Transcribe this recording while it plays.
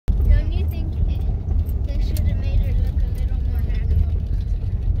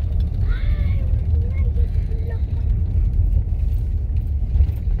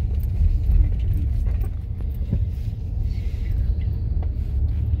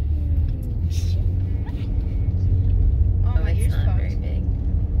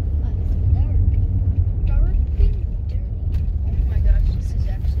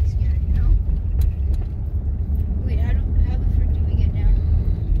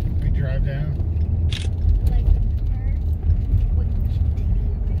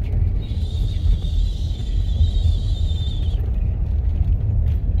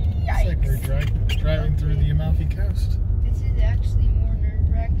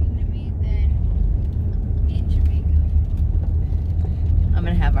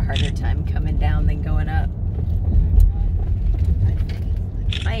have a harder time coming down than going up.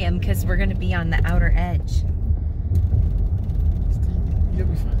 I am, because we're going to be on the outer edge. You'll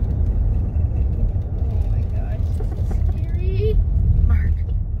be fine. Oh my gosh, this is scary. Mark.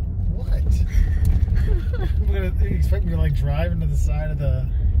 What? You expect me to like drive into the side of the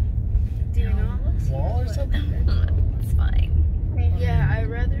wall or something? It's fine. Yeah, I'd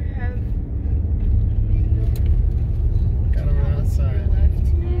rather have. Got over outside.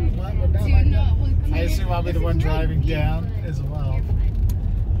 What? We're down like that. I assume I'll be the one driving down as well.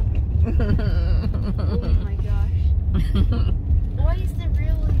 Oh my gosh. Why is the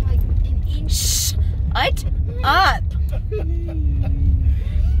rail in like an inch? Shh! What? Up!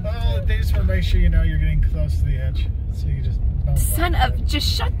 Well, they just want to make sure you know you're getting close to the edge. So you just don't. Son of, just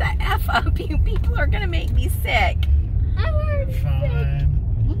shut the F up. You people are going to make me sick. I'm already sick. Fine.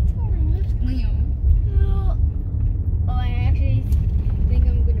 What's our left, Liam? Oh, I actually think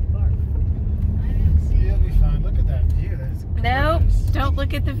I'm gonna barf. I don't see. You'll be fine. Look at that view. That's Nope, gorgeous. don't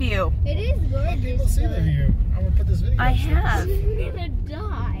look at the view. It is gorgeous. People see the view. I'm gonna put this video. I up. have. We're gonna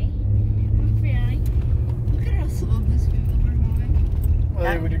die. Okay. Look at how slow this view we're going.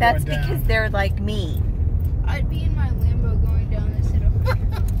 Well, when you're That's going down. because they're like me. I'd be in my Lambo going down this hill.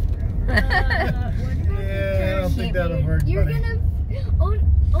 Yeah, I don't think that'll work, You're buddy. gonna.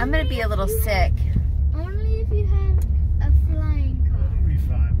 I'm going to be a little sick. Only if you have a flying car. You'll be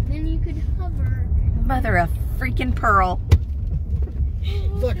fine. Then you could hover. Mother of freaking pearl.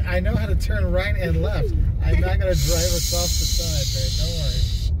 Look, I know how to turn right and left. I'm not gonna drive us off the side, babe. Don't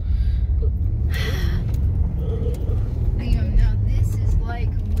worry. Liam, now this is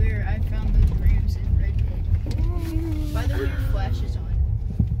like where I found those ramps in Red Bull. By the way, your flash is on.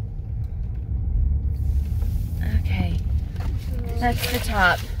 Okay, that's the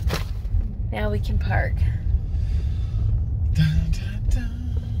top. Now we can park. Dun, dun, dun.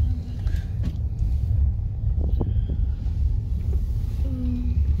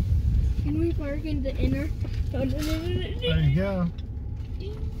 Can we park in the inner? There you go.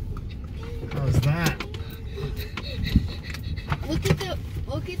 How's that? Look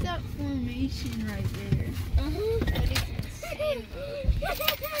at that formation right there. That is insane.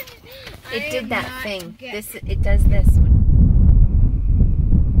 It did that thing. It does this when